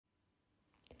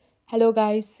Hello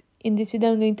guys, in this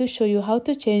video I'm going to show you how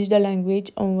to change the language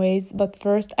on Waze, but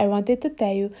first I wanted to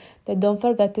tell you that don't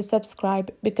forget to subscribe,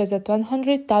 because at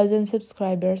 100,000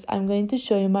 subscribers I'm going to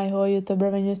show you my whole YouTube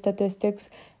revenue statistics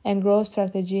and growth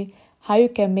strategy, how you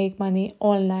can make money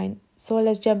online. So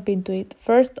let's jump into it.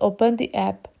 First, open the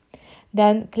app,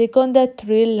 then click on the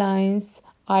three lines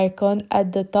icon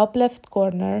at the top left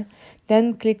corner,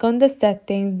 then click on the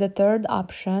settings, the third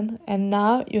option, and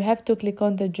now you have to click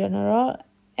on the general,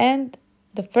 and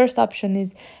the first option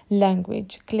is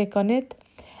language. Click on it,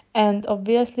 and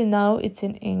obviously now it's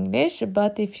in English,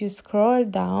 but if you scroll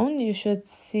down you should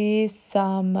see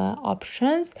some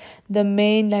options. The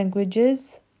main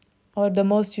languages or the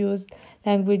most used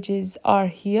languages are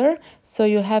here, so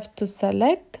you have to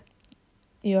select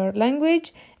your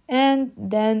language and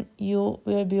then you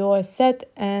will be all set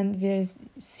and will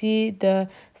see the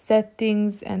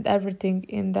settings and everything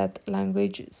in that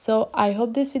language. So I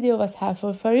hope this video was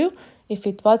helpful for you. If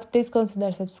it was, please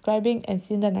consider subscribing and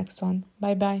see you in the next one.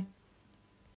 Bye bye.